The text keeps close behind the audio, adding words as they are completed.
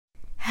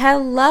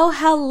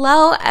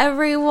Hello,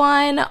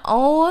 everyone.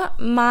 Oh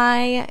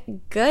my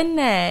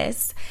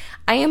goodness.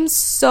 I am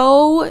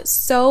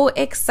so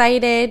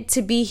excited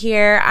to be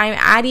here. I'm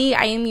Addie.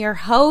 I am your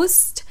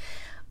host.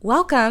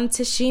 Welcome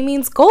to She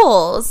Means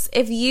Goals.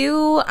 If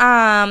you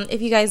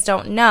guys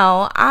don't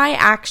know, I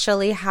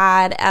actually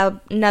had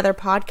another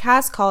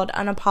podcast called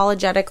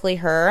Unapologetically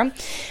Her.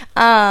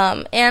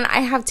 And I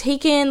have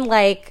taken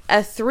like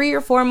a 3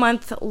 or 4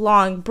 month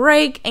long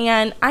break,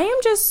 and I am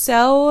just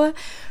so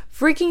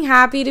freaking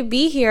happy to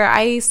be here.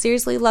 I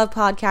seriously love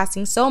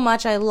podcasting so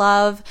much. I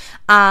love,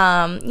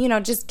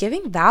 just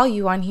giving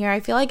value on here. I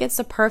feel like it's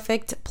the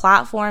perfect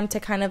platform to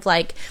kind of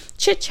like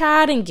chit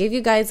chat and give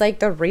you guys like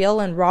the real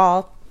and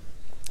raw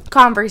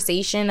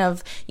conversation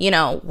of,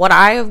 what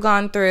I have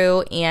gone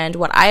through and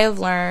what I have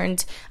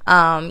learned,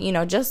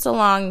 just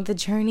along the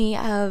journey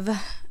of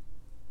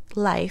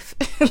life.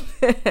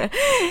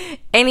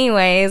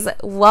 Anyways,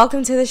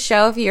 welcome to the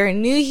show. If you're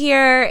new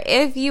here,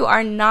 if you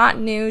are not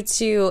new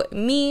to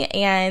me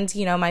and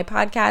my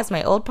podcast,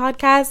 my old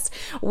podcast,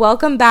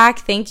 welcome back.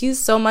 Thank you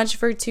so much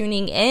for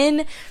tuning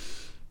in.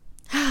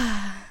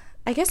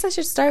 I guess I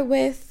should start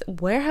with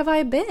where have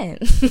I been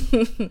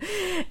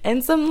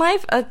and some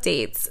life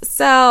updates.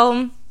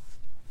 So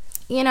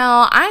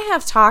I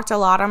have talked a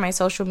lot on my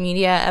social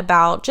media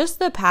about just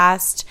the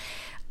past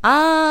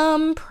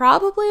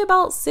probably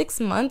about 6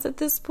 months at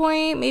this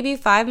point, maybe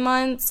 5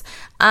 months.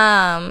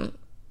 I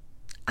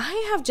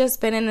have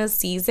just been in a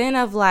season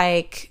of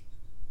like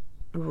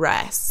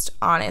rest,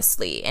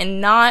 honestly, and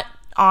not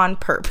on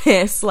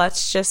purpose.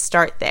 Let's just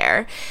start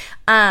there.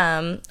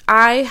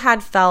 I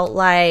had felt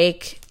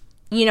like,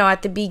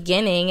 at the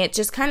beginning, it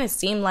just kind of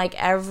seemed like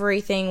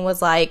everything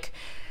was like,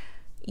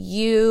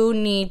 you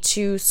need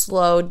to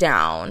slow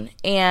down.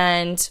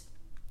 And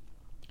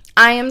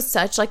I am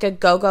such like a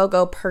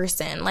go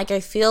person. Like I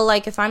feel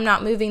like if I'm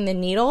not moving the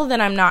needle, then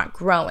I'm not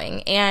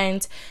growing.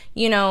 And,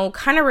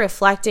 kind of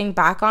reflecting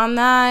back on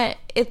that,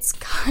 it's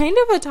kind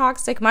of a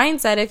toxic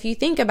mindset if you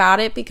think about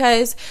it,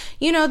 because,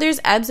 there's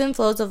ebbs and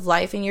flows of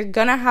life, and you're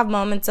gonna have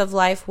moments of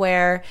life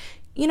where,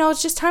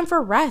 it's just time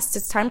for rest.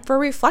 It's time for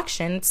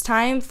reflection. It's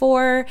time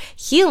for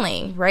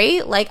healing,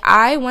 right? Like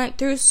I went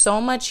through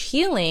so much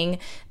healing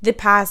the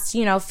past,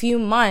 few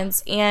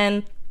months,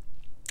 and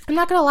I'm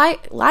not gonna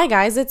lie,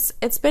 guys.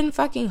 It's been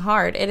fucking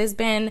hard. It has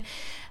been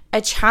a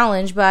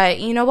challenge, but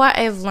you know what?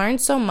 I have learned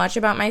so much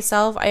about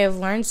myself. I have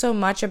learned so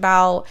much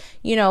about,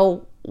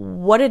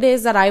 what it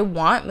is that I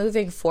want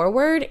moving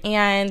forward,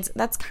 and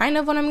that's kind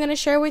of what I'm gonna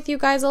share with you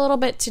guys a little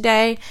bit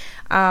today.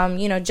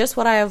 Just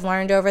what I have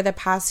learned over the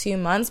past few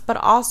months, but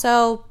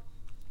also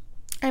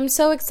I'm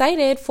so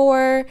excited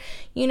for,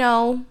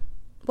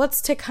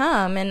 what's to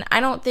come. And I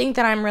don't think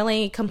that I'm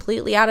really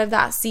completely out of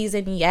that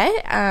season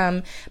yet.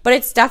 But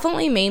it's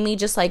definitely made me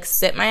just like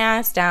sit my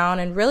ass down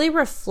and really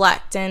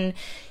reflect and,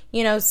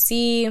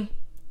 see,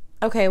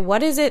 okay,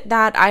 what is it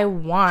that I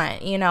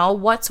want?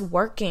 What's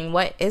working?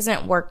 What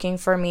isn't working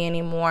for me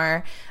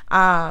anymore?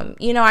 I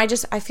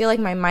feel like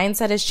my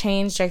mindset has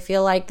changed. I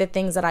feel like the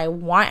things that I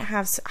want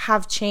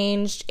have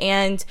changed,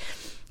 and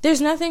there's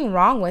nothing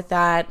wrong with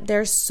that.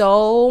 There's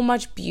so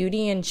much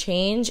beauty in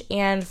change.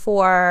 And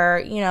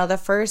for, the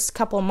first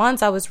couple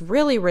months, I was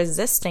really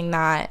resisting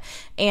that.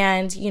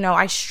 And,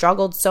 I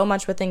struggled so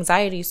much with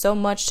anxiety, so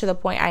much to the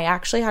point I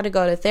actually had to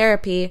go to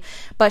therapy.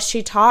 But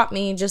she taught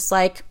me just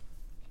like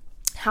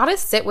how to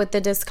sit with the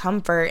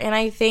discomfort. And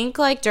I think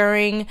like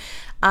during,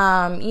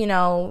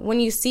 when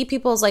you see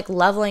people's like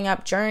leveling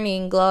up journey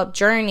and glow up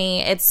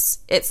journey, it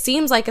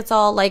seems like it's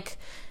all like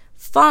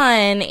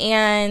fun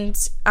and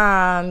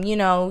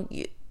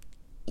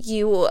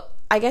you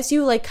I guess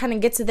you like kind of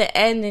get to the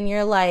end and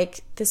you're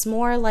like this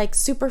more like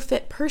super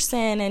fit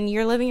person, and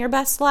you're living your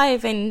best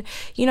life, and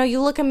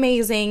you look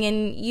amazing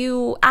and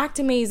you act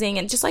amazing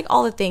and just like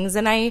all the things.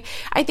 And I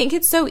think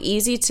it's so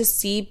easy to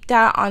see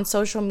that on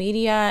social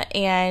media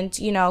and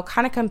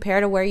kind of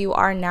compare to where you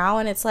are now,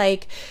 and it's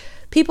like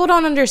people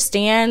don't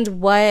understand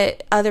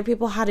what other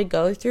people had to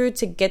go through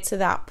to get to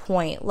that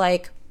point.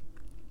 Like,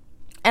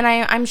 and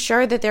I'm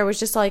sure that there was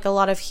just like a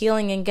lot of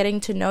healing and getting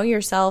to know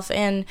yourself,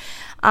 and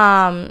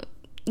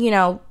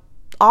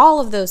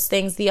all of those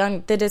things,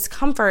 the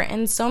discomfort,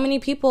 and so many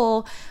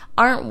people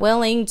aren't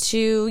willing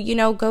to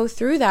go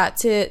through that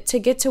to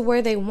get to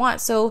where they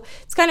want. So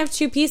it's kind of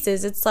two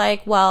pieces. It's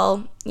like,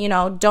 well,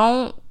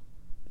 don't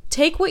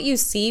take what you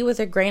see with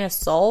a grain of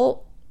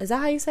salt. Is that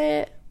how you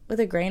say it?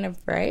 With a grain of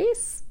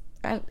rice?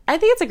 I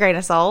think it's a grain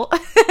of salt.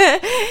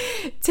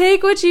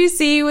 Take what you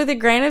see with a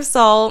grain of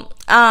salt,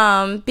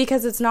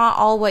 because it's not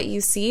all what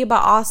you see,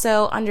 but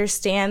also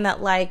understand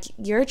that like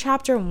your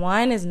chapter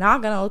 1 is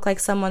not going to look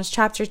like someone's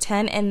chapter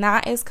 10, and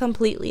that is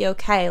completely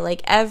okay.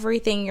 Like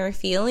everything you're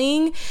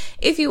feeling,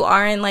 if you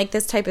are in like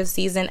this type of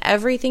season,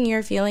 everything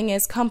you're feeling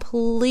is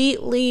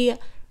completely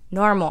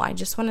normal. I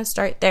just want to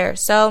start there.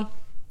 So,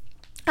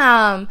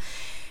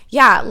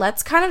 yeah,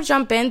 let's kind of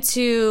jump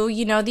into,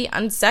 the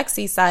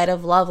unsexy side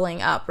of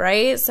leveling up,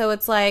 right? So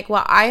it's like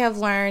what I have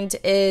learned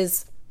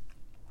is,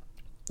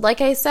 like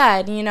I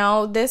said,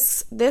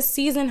 this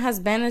season has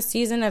been a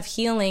season of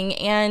healing,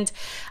 and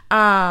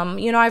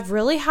I've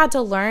really had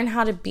to learn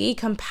how to be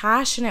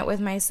compassionate with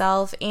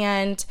myself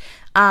and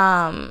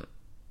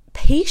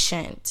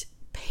patient.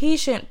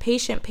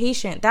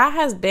 That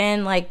has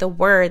been like the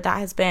word that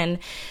has been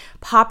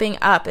popping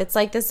up. It's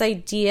like this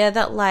idea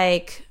that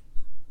like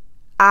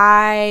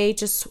I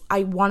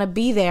want to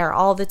be there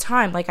all the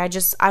time. Like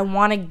I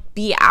want to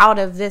be out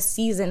of this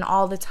season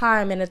all the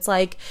time, and it's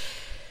like,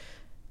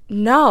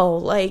 no,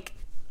 like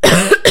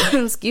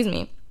excuse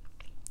me.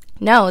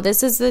 No,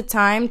 this is the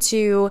time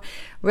to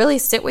really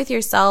sit with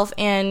yourself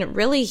and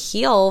really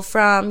heal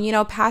from,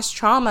 past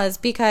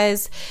traumas,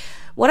 because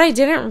what I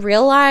didn't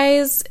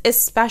realize,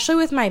 especially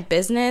with my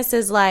business,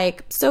 is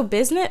like, so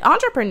business,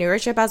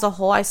 entrepreneurship as a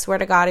whole, I swear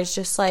to God, is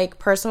just like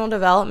personal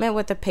development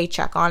with a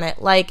paycheck on it.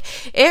 Like,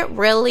 it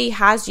really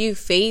has you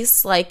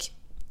face like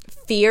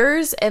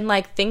fears and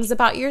like things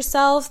about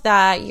yourself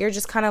that you're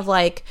just kind of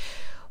like,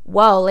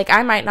 whoa, like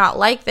I might not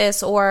like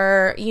this,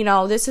 or,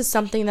 this is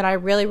something that I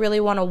really, really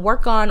want to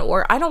work on,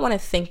 or I don't want to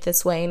think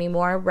this way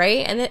anymore,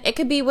 right? And it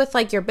could be with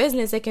like your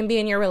business, it can be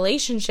in your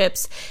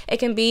relationships, it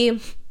can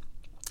be,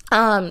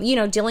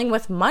 dealing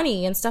with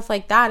money and stuff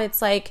like that. It's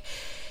like,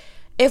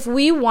 if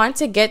we want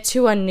to get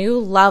to a new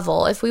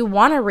level, if we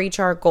want to reach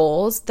our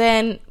goals,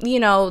 then,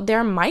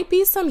 there might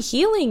be some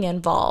healing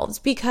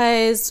involved,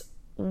 because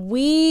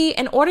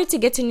in order to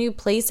get to new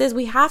places,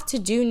 we have to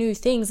do new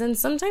things. And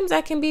sometimes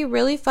that can be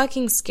really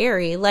fucking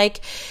scary.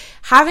 Like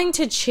having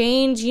to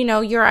change,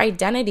 your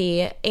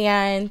identity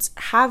and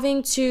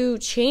having to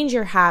change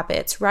your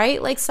habits,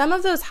 right? Like some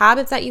of those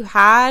habits that you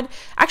had,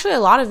 actually a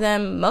lot of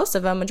them, most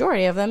of them,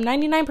 majority of them,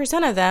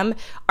 99% of them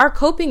are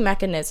coping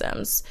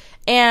mechanisms.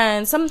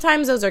 And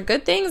sometimes those are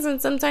good things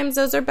and sometimes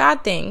those are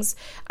bad things.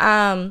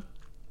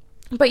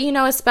 But,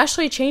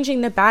 especially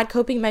changing the bad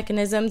coping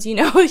mechanisms,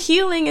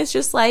 healing is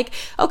just like,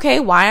 okay,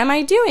 why am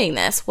I doing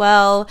this?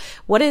 Well,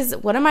 what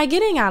am I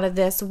getting out of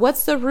this?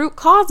 What's the root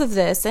cause of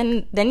this?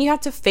 And then you have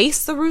to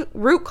face the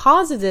root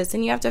cause of this,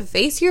 and you have to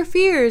face your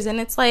fears. And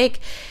it's like,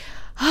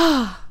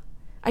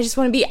 I just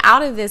want to be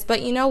out of this.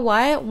 But you know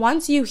what?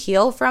 Once you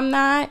heal from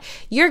that,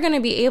 you're going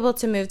to be able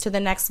to move to the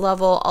next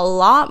level a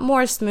lot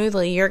more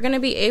smoothly. You're going to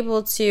be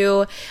able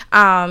to,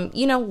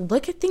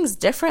 look at things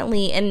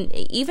differently, and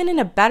even in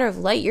a better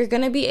light. You're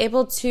going to be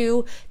able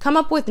to come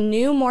up with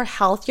new, more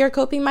healthier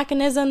coping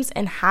mechanisms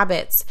and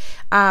habits.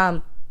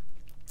 And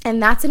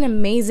that's an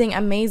amazing,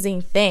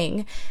 amazing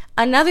thing.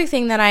 Another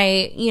thing that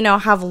I,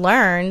 have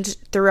learned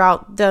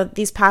throughout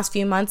these past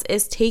few months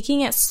is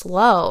taking it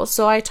slow.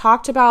 So I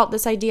talked about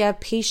this idea of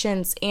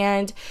patience,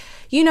 and,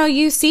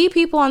 you see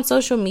people on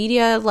social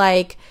media,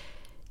 like,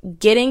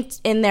 getting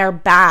in their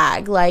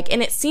bag, like,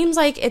 and it seems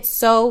like it's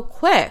so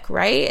quick,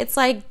 right? It's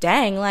like,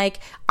 dang, like,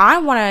 I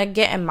want to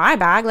get in my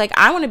bag. Like,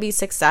 I want to be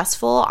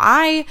successful.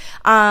 I,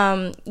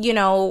 want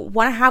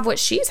to have what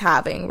she's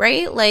having,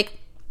 right? Like,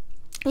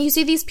 you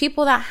see these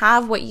people that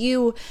have what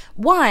you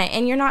want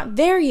and you're not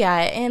there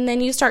yet. And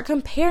then you start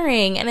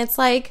comparing, and it's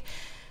like,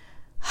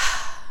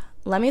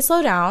 let me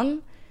slow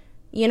down.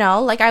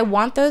 Like, I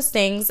want those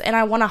things and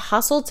I want to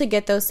hustle to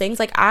get those things.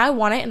 Like, I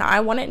want it and I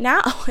want it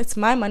now. It's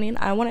my money and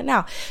I want it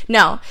now.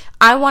 No,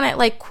 I want it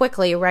like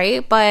quickly,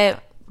 right?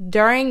 But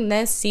during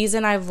this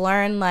season, I've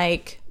learned,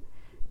 like,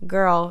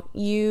 girl,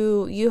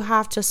 you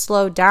have to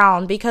slow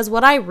down, because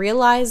what I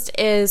realized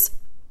is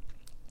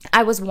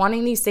I was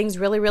wanting these things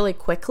really, really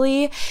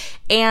quickly,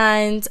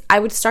 and I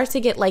would start to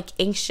get like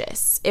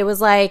anxious. It was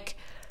like,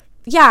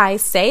 yeah, I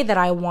say that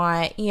I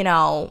want,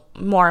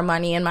 more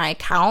money in my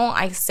account.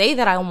 I say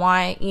that I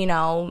want,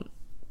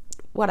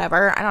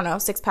 whatever, I don't know,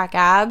 6-pack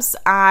abs.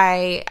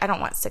 I don't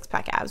want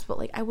 6-pack abs, but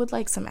like I would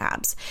like some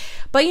abs.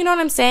 But you know what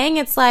I'm saying?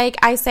 It's like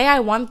I say I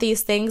want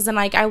these things and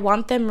like I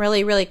want them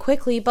really, really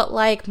quickly, but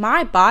like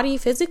my body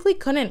physically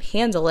couldn't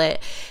handle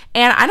it.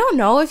 And I don't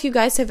know if you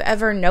guys have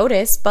ever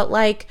noticed, but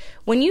like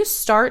when you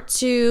start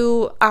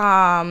to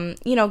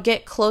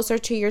get closer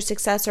to your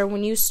success, or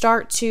when you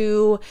start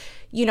to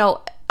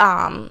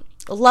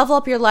level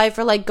up your life,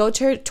 or like go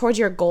towards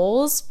your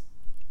goals,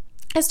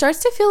 it starts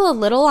to feel a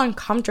little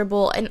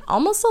uncomfortable and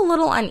almost a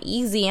little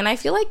uneasy. And I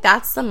feel like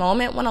that's the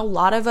moment when a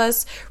lot of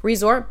us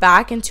resort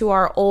back into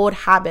our old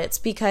habits,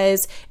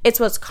 because it's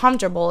what's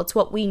comfortable, it's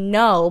what we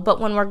know. But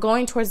when we're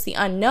going towards the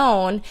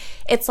unknown,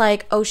 it's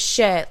like, oh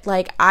shit,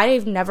 like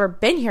I've never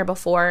been here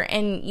before.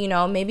 And,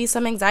 maybe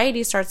some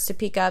anxiety starts to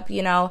peak up,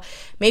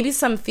 maybe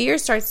some fear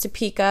starts to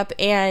peak up.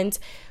 And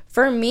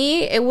for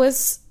me, it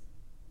was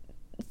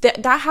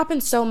that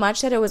happened so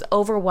much that it was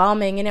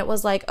overwhelming, and it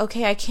was like,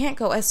 okay, I can't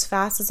go as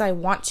fast as I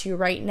want to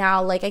right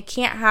now. Like, I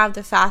can't have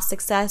the fast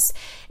success,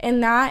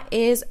 and that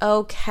is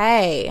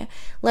okay.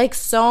 Like,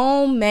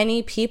 so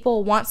many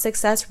people want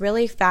success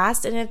really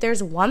fast, and if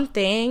there's one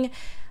thing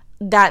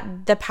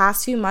that the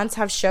past few months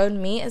have showed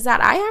me, is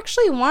that I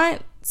actually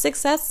want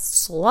success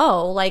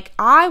slow. Like,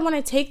 I want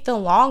to take the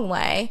long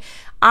way.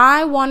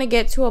 I want to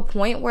get to a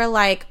point where,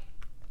 like,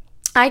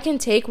 I can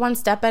take one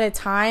step at a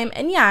time,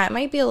 and yeah, it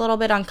might be a little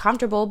bit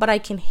uncomfortable, but I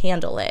can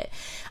handle it.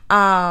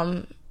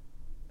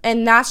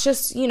 And that's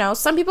just,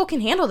 some people can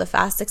handle the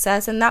fast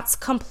success, and that's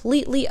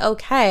completely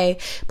okay.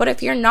 But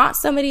if you're not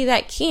somebody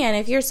that can,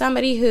 if you're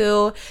somebody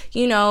who,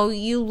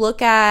 you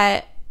look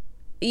at,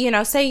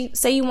 say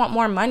you want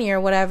more money or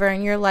whatever,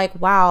 and you're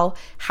like, wow,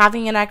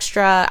 having an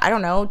extra, I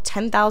don't know,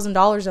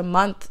 $10,000 a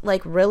month,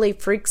 like, really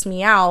freaks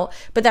me out.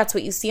 But that's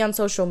what you see on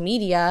social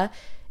media.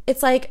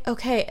 It's like,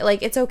 okay,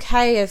 like, it's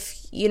okay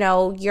if,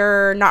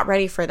 you're not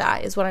ready for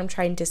that, is what I'm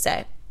trying to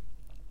say.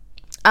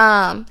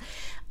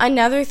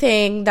 Another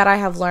thing that I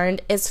have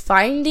learned is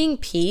finding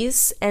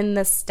peace in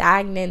the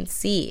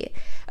stagnancy.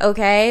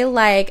 Okay,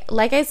 like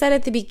I said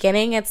at the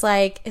beginning, it's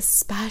like,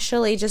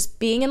 especially just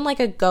being in like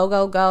a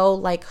go,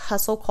 like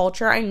hustle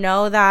culture. I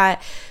know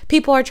that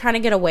people are trying to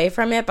get away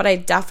from it, but I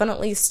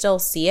definitely still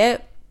see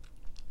it.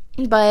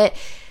 But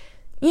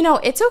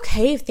it's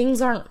okay if things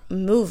aren't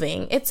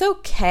moving. It's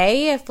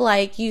okay if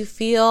like you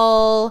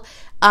feel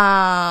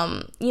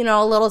a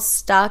little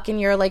stuck in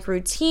your like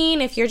routine,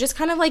 if you're just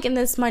kind of like in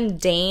this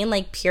mundane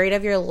like period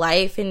of your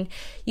life and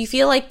you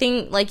feel like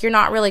you're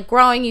not really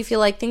growing, you feel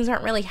like things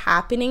aren't really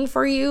happening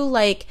for you,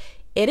 like,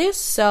 it is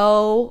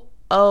so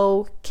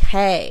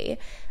okay.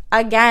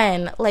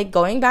 Again, like,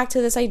 going back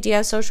to this idea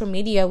of social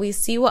media, we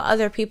see what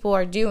other people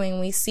are doing.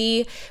 We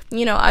see,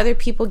 other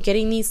people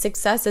getting these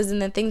successes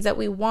and the things that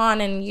we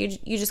want, and you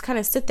just kind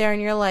of sit there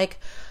and you're like,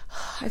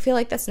 I feel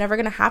like that's never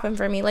going to happen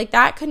for me. Like,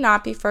 that could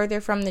not be further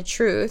from the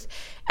truth.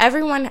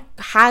 Everyone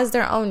has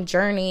their own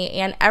journey,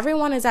 and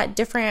everyone is at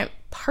different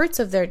parts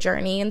of their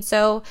journey. And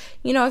so,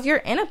 if you're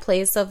in a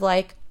place of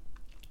like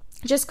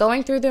just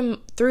going through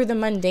the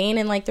mundane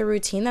and like the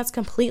routine, that's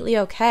completely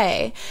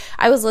okay.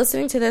 I was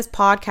listening to this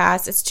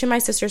podcast. It's To My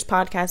Sisters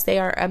podcast. They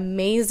are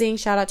amazing.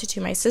 Shout out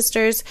to My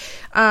Sisters.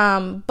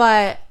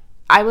 But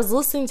I was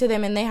listening to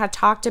them and they had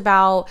talked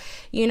about,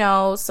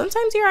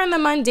 sometimes you're in the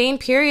mundane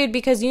period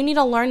because you need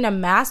to learn to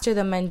master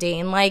the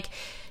mundane. Like,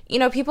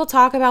 people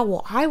talk about,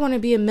 well, I want to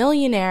be a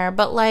millionaire,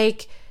 but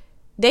like,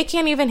 they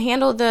can't even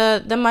handle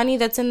the money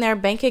that's in their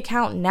bank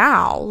account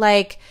now.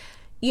 Like,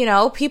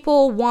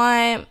 people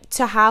want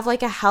to have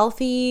like a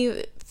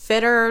healthy,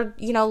 fitter,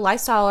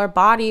 lifestyle or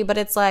body, but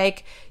it's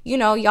like,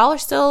 y'all are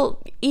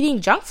still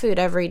eating junk food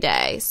every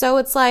day. So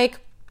it's like,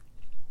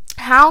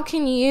 how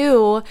can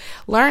you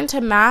learn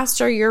to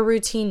master your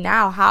routine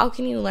now? How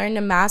can you learn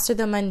to master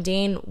the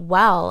mundane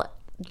well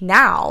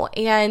now?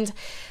 And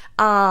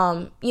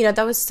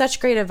that was such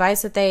great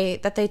advice that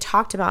they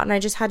talked about, and I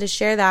just had to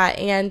share that.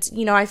 And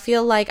I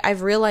feel like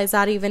I've realized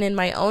that even in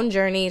my own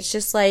journey, it's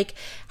just like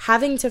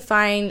having to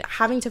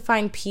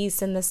find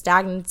peace in the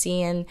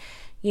stagnancy, and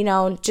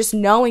just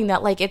knowing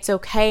that like it's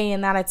okay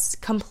and that it's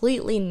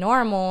completely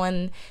normal,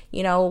 and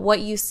what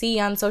you see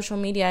on social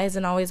media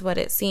isn't always what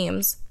it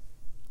seems.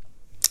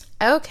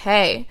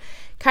 Okay,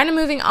 kind of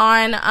moving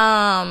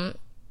on.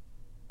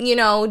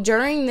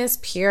 During this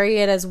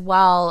period as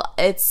well,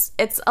 it's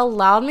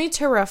allowed me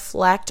to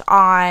reflect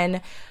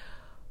on,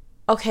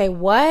 okay,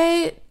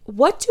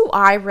 what do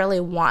I really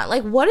want?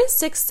 Like, what does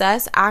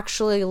success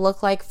actually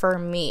look like for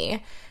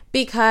me?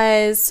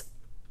 Because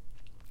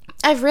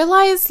I've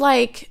realized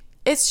like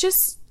it's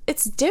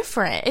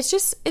different.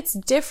 It's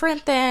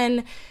different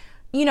than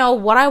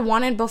what I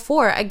wanted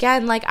before.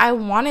 Again, like, I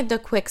wanted the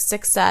quick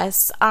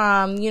success.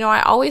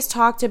 I always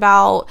talked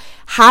about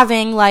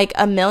having like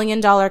 $1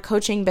 million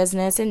coaching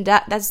business, and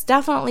that's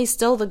definitely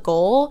still the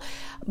goal.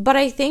 But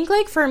I think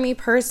like for me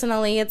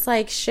personally, it's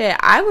like, shit,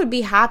 I would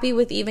be happy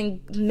with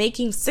even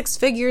making 6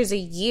 figures a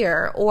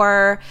year,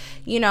 or,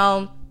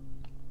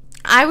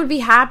 I would be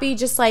happy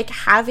just like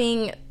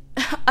having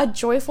a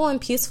joyful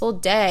and peaceful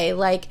day.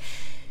 Like,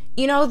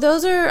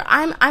 those are,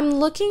 I'm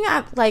looking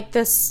at like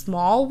the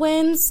small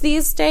wins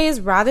these days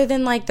rather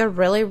than like the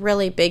really,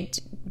 really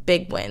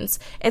big wins.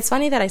 It's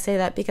funny that I say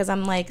that because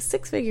I'm like,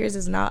 6 figures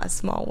is not a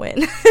small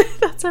win.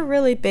 That's a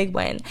really big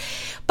win.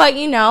 But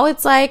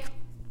it's like,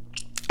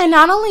 and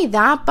not only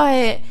that,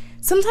 but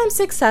sometimes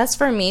success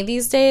for me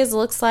these days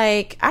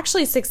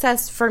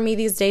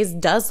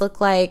does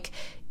look like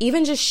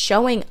even just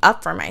showing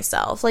up for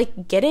myself,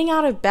 like getting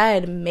out of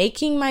bed,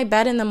 making my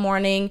bed in the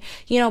morning,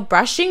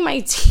 brushing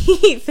my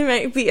teeth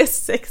might be a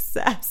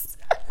success.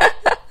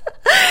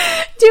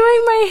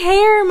 Doing my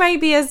hair might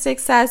be a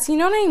success. You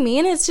know what I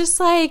mean? It's just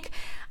like,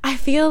 I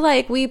feel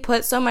like we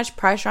put so much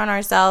pressure on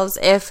ourselves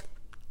if,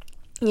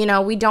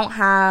 we don't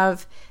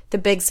have the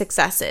big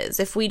successes,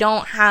 if we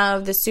don't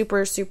have the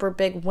super, super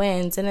big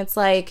wins. And it's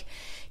like,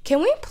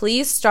 can we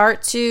please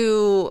start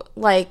to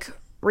like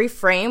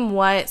reframe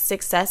what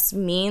success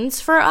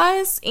means for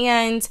us?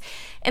 And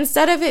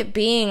instead of it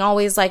being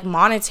always like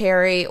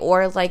monetary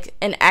or like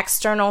an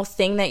external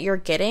thing that you're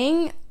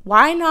getting,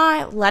 why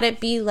not let it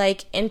be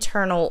like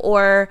internal,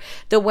 or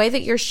the way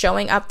that you're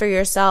showing up for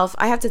yourself?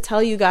 I have to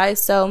tell you guys,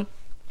 so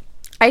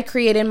I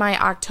created my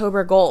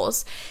October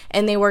goals,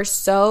 and they were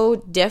so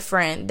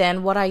different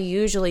than what I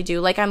usually do.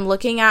 Like, I'm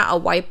looking at a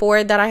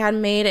whiteboard that I had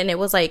made, and it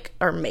was like,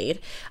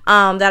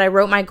 that I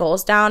wrote my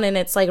goals down, and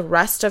it's like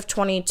rest of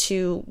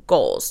 2022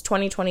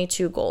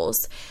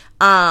 goals.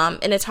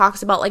 And it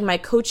talks about like my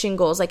coaching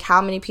goals, like how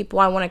many people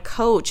I want to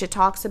coach. It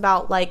talks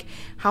about like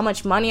how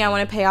much money I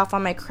want to pay off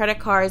on my credit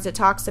cards. It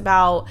talks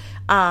about,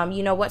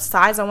 what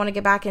size I want to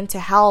get back into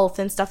health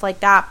and stuff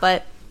like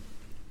that.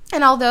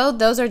 And although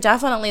those are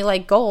definitely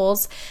like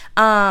goals,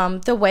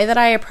 the way that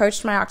I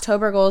approached my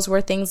October goals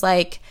were things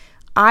like,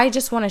 I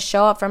just want to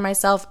show up for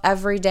myself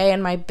every day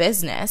in my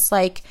business.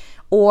 Like,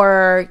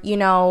 or,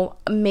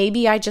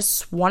 maybe I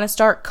just want to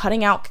start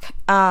cutting out,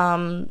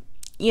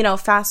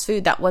 fast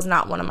food. That was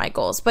not one of my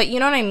goals. But you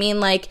know what I mean?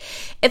 Like,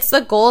 it's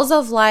the goals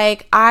of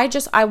like, I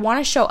want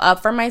to show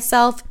up for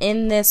myself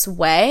in this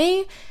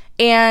way.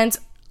 And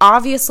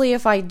obviously,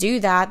 if I do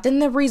that, then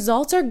the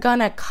results are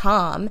gonna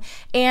come.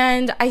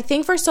 And I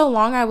think for so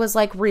long I was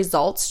like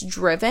results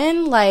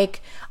driven,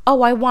 like,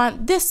 oh, I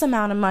want this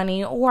amount of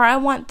money, or I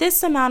want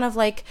this amount of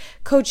like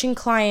coaching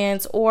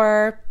clients,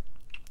 or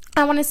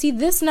I want to see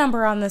this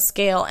number on the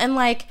scale. And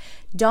like,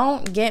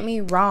 don't get me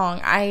wrong,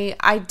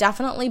 I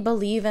definitely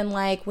believe in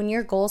like, when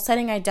you're goal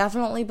setting, I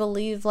definitely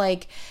believe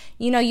like,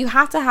 you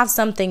have to have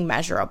something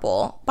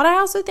measurable. But I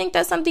also think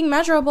that something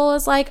measurable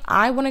is like,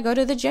 I want to go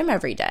to the gym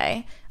every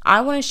day. I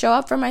want to show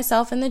up for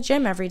myself in the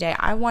gym every day.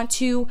 I want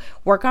to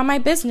work on my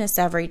business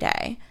every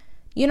day.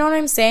 You know what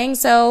I'm saying?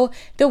 So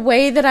the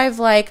way that I've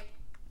like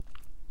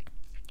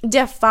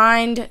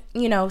defined,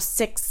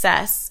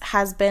 success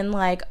has been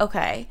like,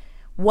 okay,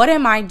 what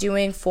am I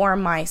doing for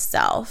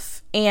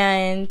myself?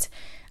 And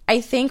I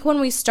think when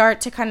we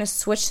start to kind of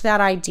switch that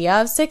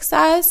idea of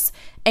success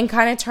and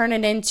kind of turn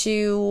it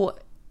into,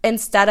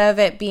 instead of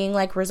it being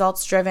like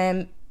results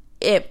driven,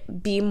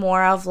 it be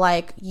more of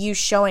like you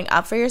showing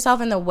up for yourself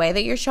and the way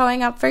that you're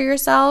showing up for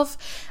yourself.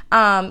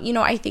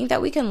 I think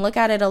that we can look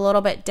at it a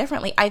little bit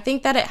differently. I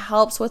think that it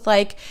helps with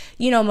like,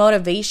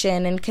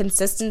 motivation and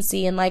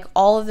consistency and like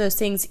all of those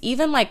things,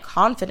 even like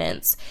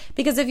confidence.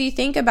 Because if you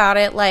think about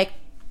it, like,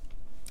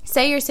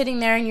 say you're sitting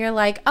there and you're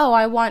like, oh,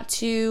 I want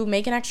to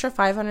make an extra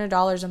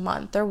 $500 a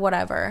month or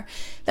whatever.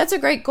 That's a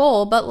great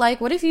goal. But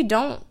like, what if you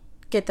don't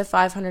get the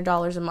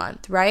 $500 a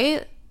month,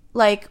 right?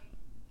 Like,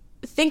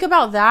 think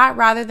about that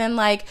rather than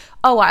like,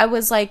 oh, I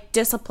was like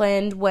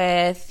disciplined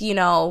with,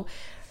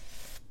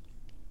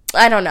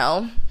 I don't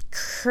know,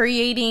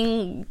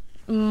 creating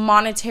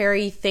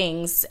monetary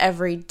things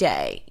every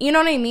day. You know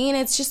what I mean?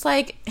 It's just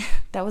like,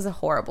 that was a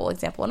horrible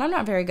example, and I'm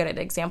not very good at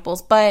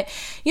examples, but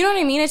you know what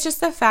I mean? It's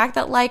just the fact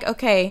that like,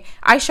 okay,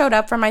 I showed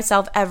up for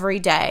myself every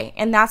day,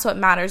 and that's what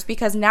matters,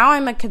 because now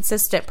I'm a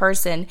consistent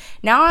person.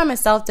 Now I'm a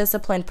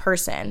self-disciplined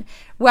person.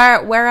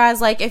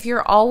 Whereas like, if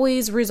you're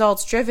always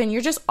results driven,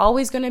 you're just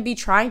always going to be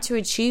trying to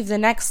achieve the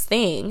next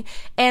thing.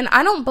 And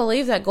I don't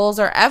believe that goals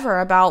are ever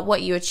about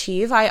what you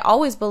achieve. I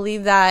always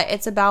believe that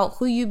it's about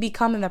who you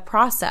become in the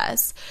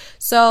process.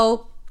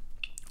 So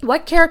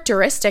what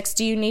characteristics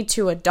do you need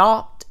to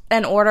adopt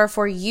in order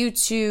for you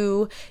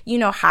to,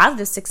 have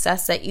the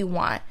success that you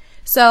want?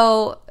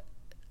 So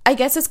I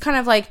guess it's kind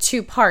of like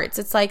two parts.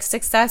 It's like,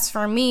 success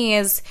for me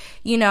is,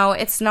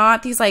 it's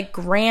not these like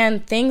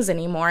grand things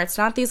anymore. It's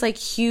not these like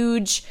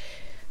huge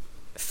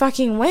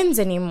fucking wins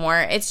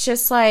anymore. It's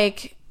just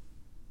like,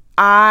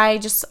 I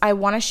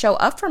want to show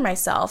up for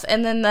myself.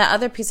 And then the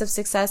other piece of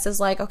success is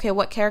like, okay,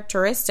 what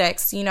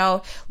characteristics,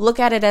 look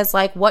at it as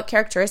like, what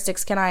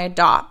characteristics can I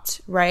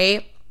adopt,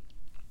 right?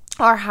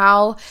 Or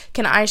how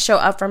can I show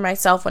up for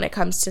myself when it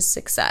comes to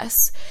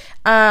success?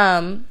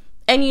 And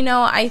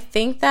I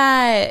think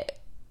that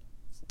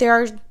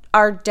there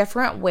are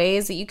different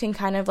ways that you can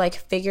kind of like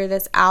figure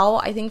this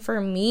out. I think for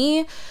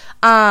me,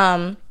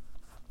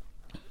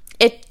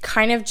 it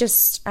kind of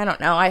just, I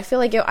don't know. I feel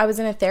like I was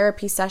in a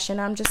therapy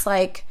session. I'm just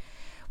like,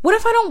 what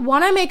if I don't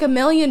want to make $1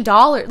 million?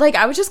 Like,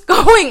 I was just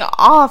going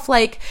off.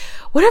 Like,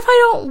 what if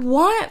I don't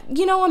want,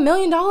 $1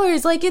 million?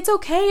 Like, it's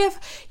okay if,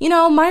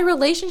 my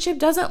relationship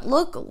doesn't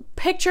look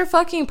picture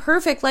fucking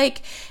perfect.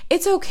 Like,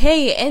 it's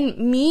okay. And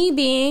me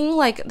being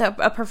like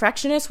a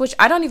perfectionist, which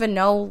I don't even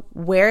know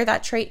where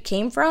that trait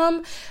came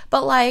from,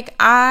 but like,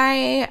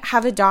 I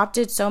have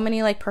adopted so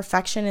many like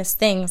perfectionist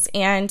things.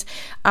 And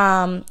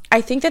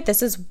I think that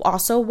this is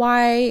also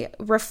why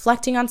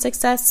reflecting on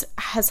success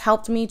has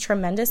helped me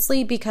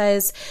tremendously,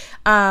 because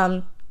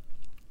when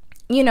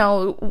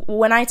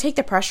I take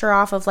the pressure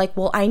off of like,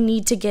 well, I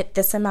need to get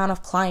this amount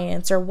of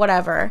clients or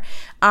whatever,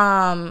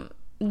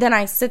 then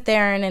I sit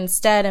there and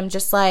instead I'm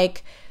just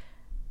like,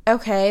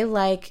 okay,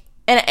 like,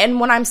 and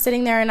when I'm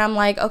sitting there and I'm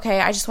like,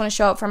 okay, I just want to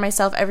show up for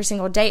myself every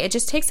single day, it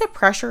just takes the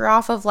pressure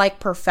off of like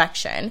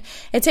perfection.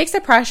 It takes the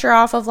pressure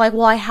off of like,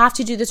 well, I have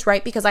to do this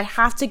right because I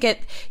have to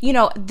get,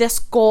 this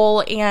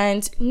goal.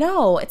 And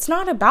no, it's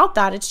not about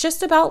that. It's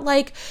just about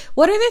like,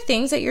 what are the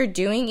things that you're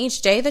doing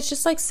each day that's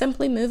just like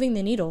simply moving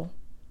the needle?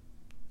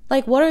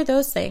 Like, what are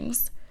those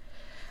things?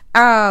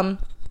 And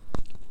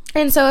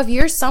so if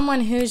you're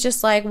someone who's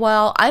just like,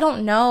 well, I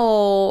don't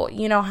know,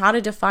 how to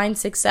define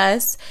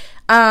success,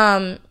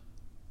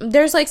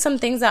 there's like some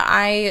things that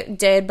I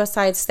did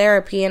besides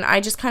therapy, and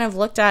I just kind of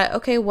looked at,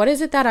 okay, what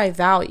is it that I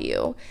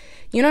value?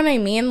 You know what I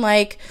mean?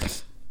 Like,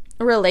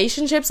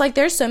 relationships, like,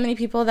 there's so many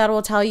people that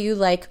will tell you,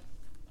 like,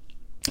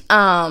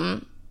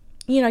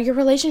 you know, your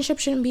relationship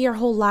shouldn't be your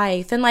whole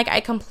life. And like, I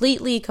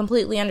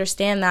completely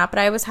understand that. But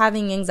I was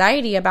having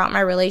anxiety about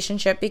my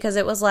relationship because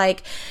it was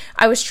like,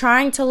 I was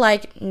trying to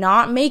like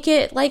not make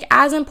it like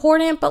as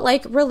important, but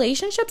like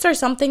relationships are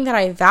something that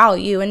I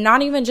value, and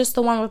not even just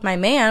the one with my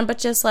man, but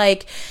just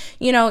like,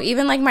 you know,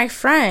 even like my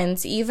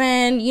friends,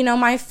 even, you know,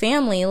 my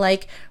family,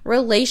 like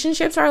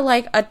relationships are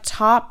like a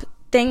top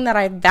thing that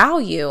I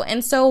value.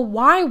 And so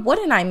why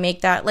wouldn't I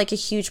make that like a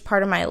huge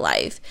part of my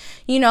life?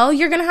 You know,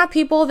 you're going to have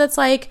people that's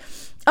like,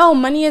 oh,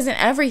 money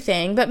isn't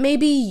everything, but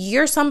maybe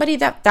you're somebody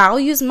that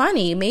values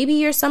money. Maybe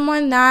you're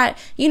someone that,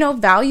 you know,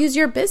 values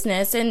your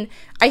business. And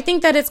I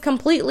think that it's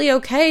completely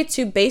okay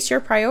to base your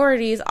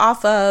priorities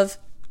off of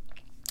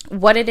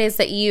what it is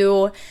that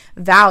you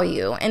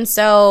value. And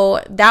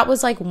so that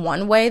was like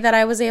one way that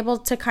I was able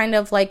to kind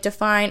of like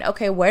define,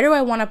 okay, where do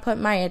I want to put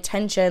my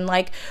attention?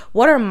 Like,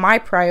 what are my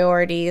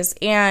priorities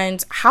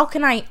and how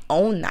can I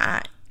own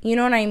that? You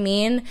know what I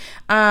mean?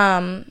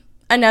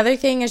 Another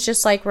thing is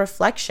just like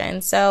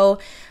reflection. So,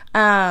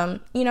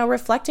 you know,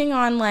 reflecting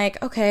on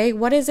like, okay,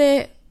 what is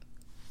it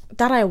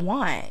that I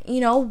want?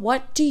 You know,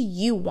 what do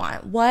you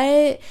want?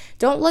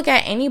 Don't look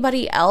at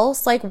anybody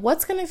else. Like,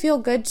 what's going to feel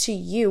good to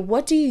you?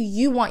 What do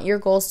you want your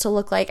goals to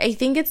look like? I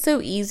think it's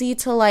so easy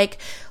to like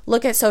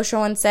look at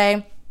social and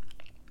say,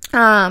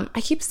 I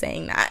keep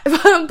saying that,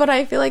 but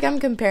I feel like I'm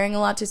comparing a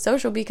lot to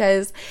social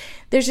because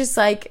there's just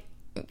like,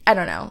 I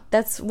don't know,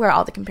 that's where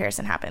all the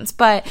comparison happens.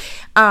 But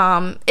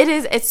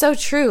it's so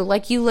true.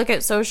 Like, you look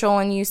at social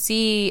and you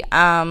see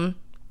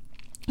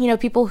you know,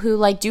 people who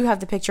like do have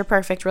the picture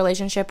perfect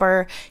relationship,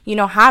 or, you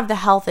know, have the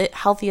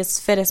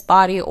healthiest, fittest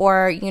body,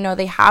 or, you know,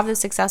 they have the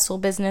successful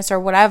business or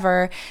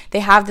whatever, they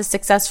have the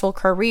successful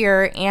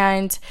career,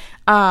 and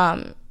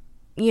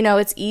you know,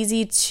 it's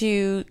easy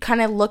to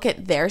kind of look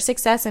at their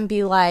success and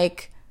be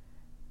like,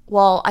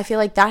 well, I feel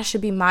like that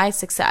should be my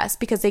success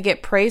because they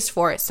get praised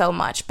for it so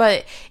much.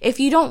 But if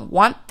you don't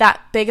want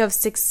that big of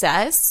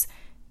success,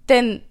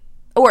 then,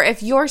 or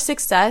if your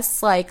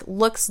success like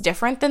looks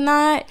different than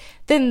that,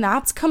 then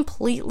that's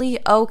completely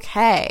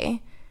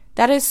okay.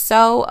 That is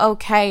so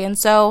okay. And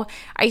so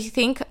I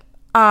think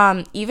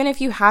even if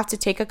you have to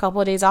take a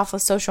couple of days off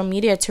of social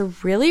media to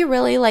really,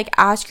 really like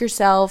ask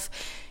yourself,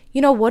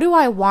 you know, what do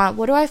I want?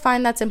 What do I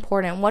find that's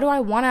important? What do I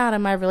want out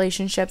of my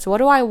relationships? What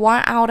do I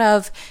want out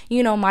of,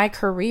 you know, my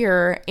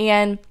career?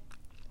 And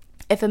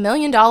if $1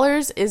 million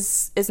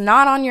is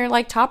not on your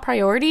like top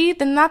priority,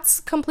 then that's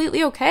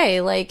completely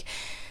okay. Like,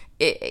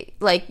 I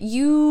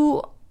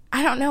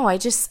don't know. I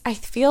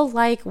feel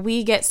like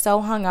we get so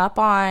hung up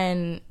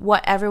on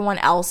what everyone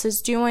else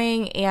is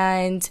doing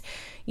and,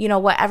 you know,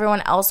 what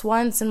everyone else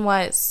wants and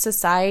what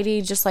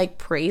society just like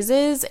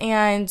praises,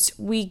 and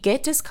we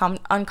get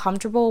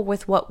uncomfortable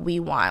with what we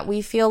want.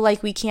 We feel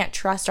like we can't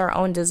trust our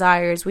own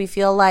desires. We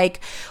feel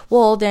like,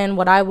 well, then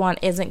what I want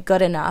isn't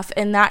good enough,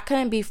 and that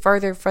couldn't be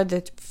further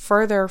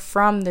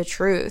from the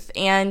truth.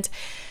 And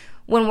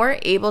when we're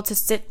able to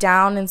sit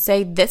down and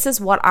say, this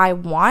is what I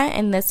want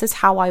and this is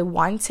how I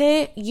want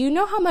it, you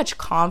know how much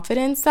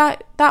confidence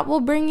that will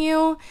bring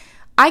you.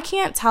 I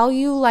can't tell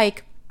you,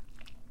 like,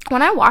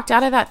 when I walked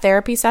out of that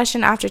therapy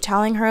session after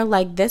telling her,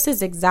 like, this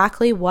is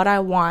exactly what I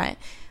want,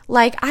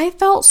 like, I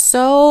felt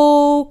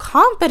so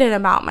confident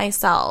about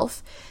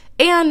myself.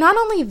 And not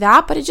only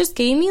that, but it just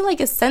gave me,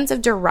 like, a sense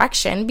of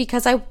direction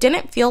because I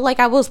didn't feel like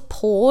I was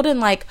pulled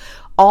in, like,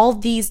 all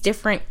these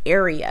different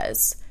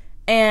areas.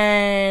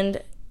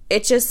 And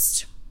it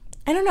just,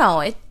 I don't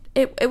know,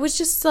 it was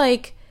just,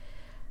 like,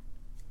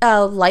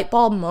 a light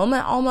bulb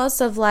moment almost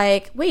of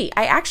like, wait,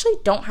 I actually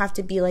don't have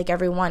to be like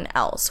everyone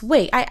else.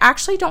 Wait, I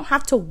actually don't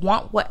have to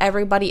want what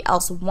everybody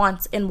else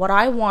wants, and what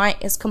I want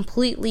is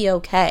completely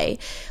okay.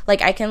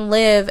 Like, I can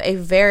live a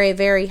very,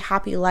 very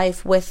happy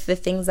life with the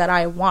things that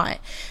I want.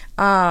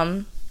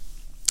 I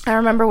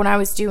remember when I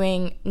was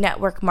doing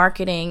network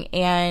marketing,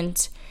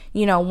 and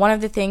you know, one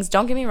of the things,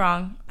 don't get me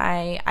wrong,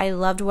 I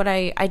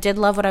did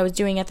love what I was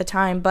doing at the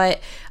time, but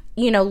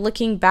you know,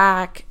 looking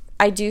back,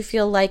 I do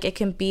feel like it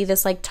can be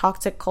this like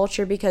toxic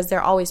culture because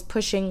they're always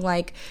pushing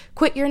like,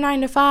 quit your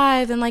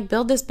 9-to-5 and like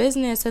build this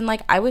business. And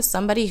like, I was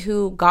somebody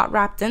who got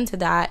wrapped into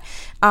that.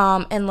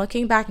 And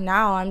looking back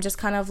now, I'm just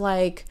kind of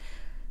like,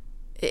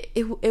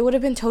 it would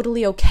have been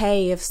totally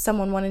okay if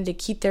someone wanted to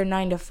keep their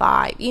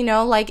 9-to-5, you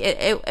know, like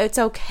it's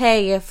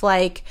okay if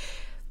like,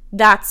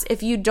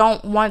 if you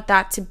don't want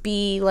that to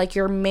be like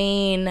your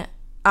main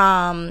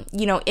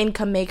you know,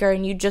 income maker,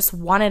 and you just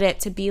wanted it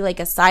to be like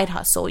a side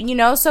hustle, you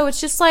know? So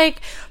it's just like,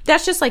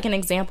 that's just like an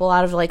example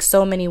out of like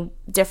so many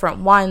different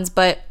ones.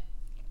 But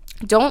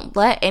don't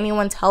let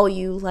anyone tell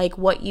you like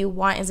what you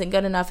want isn't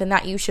good enough and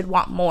that you should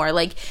want more.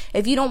 Like,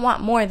 if you don't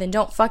want more, then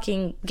don't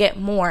fucking get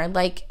more.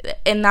 Like,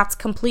 and that's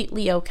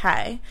completely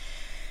okay.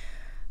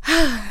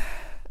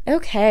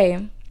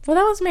 Okay, well,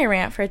 that was my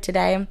rant for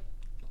today.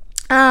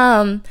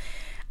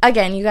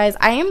 again, you guys,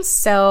 I am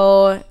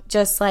so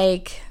just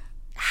like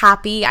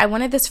happy. I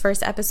wanted this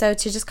first episode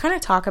to just kind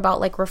of talk about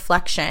like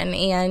reflection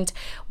and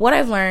what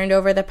I've learned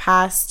over the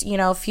past,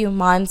 few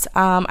months.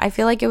 I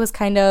feel like it was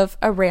kind of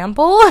a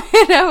ramble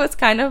and I was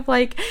kind of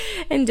like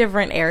in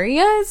different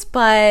areas,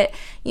 but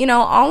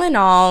all in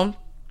all,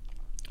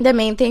 the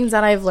main things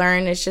that I've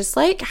learned is just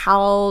like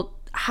how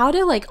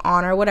to like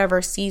honor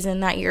whatever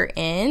season that you're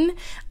in,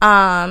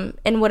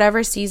 and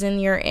whatever season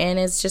you're in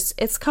is just,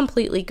 it's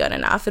completely good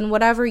enough, and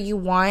whatever you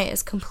want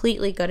is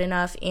completely good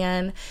enough,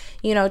 and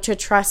to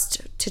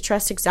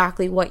trust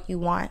exactly what you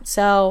want.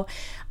 So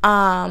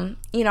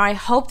I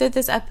hope that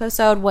this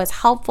episode was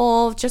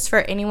helpful just for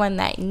anyone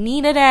that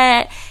needed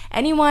it,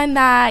 anyone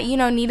that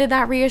needed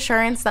that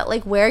reassurance that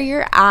like where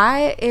you're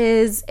at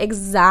is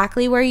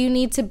exactly where you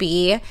need to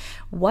be.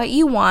 What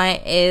you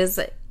want is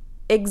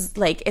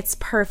it's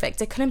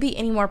perfect. It couldn't be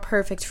any more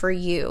perfect for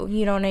you.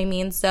 You know what I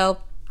mean? So,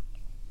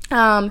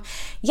 I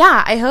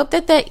hope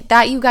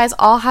that you guys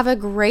all have a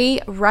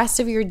great rest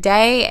of your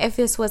day. If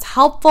this was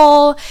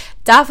helpful,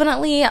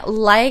 definitely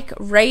like,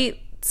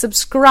 rate,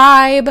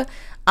 subscribe,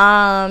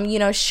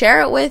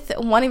 share it with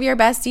one of your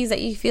besties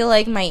that you feel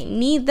like might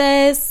need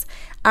this.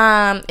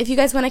 If you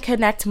guys want to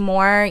connect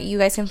more, you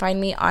guys can find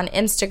me on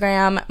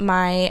Instagram.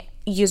 My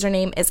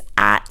username is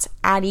at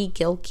Addie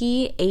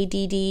Gilkey,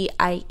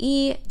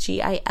 ADDIEGILKEY.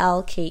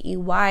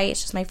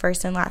 It's just my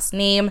first and last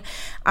name,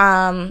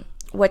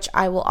 which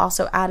I will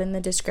also add in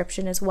the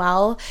description as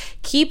well.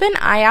 Keep an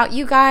eye out,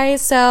 you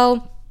guys.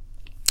 So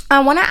I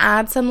want to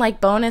add some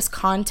like bonus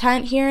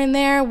content here and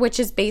there, which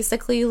is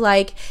basically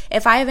like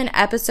if I have an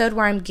episode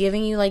where I'm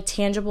giving you like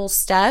tangible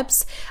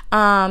steps,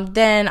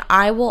 then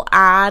I will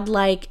add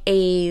like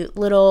a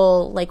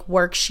little like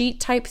worksheet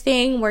type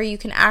thing where you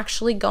can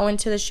actually go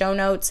into the show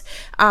notes,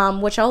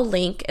 which I'll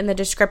link in the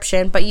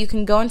description, but you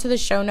can go into the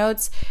show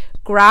notes,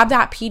 grab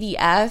that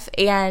PDF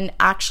and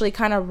actually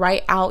kind of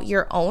write out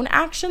your own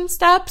action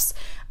steps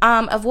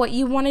of what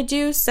you want to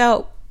do.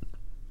 So,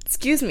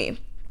 excuse me.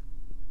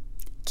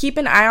 Keep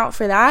an eye out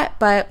for that.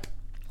 But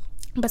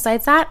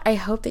besides that, I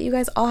hope that you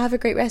guys all have a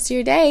great rest of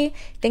your day.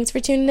 Thanks for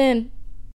tuning in.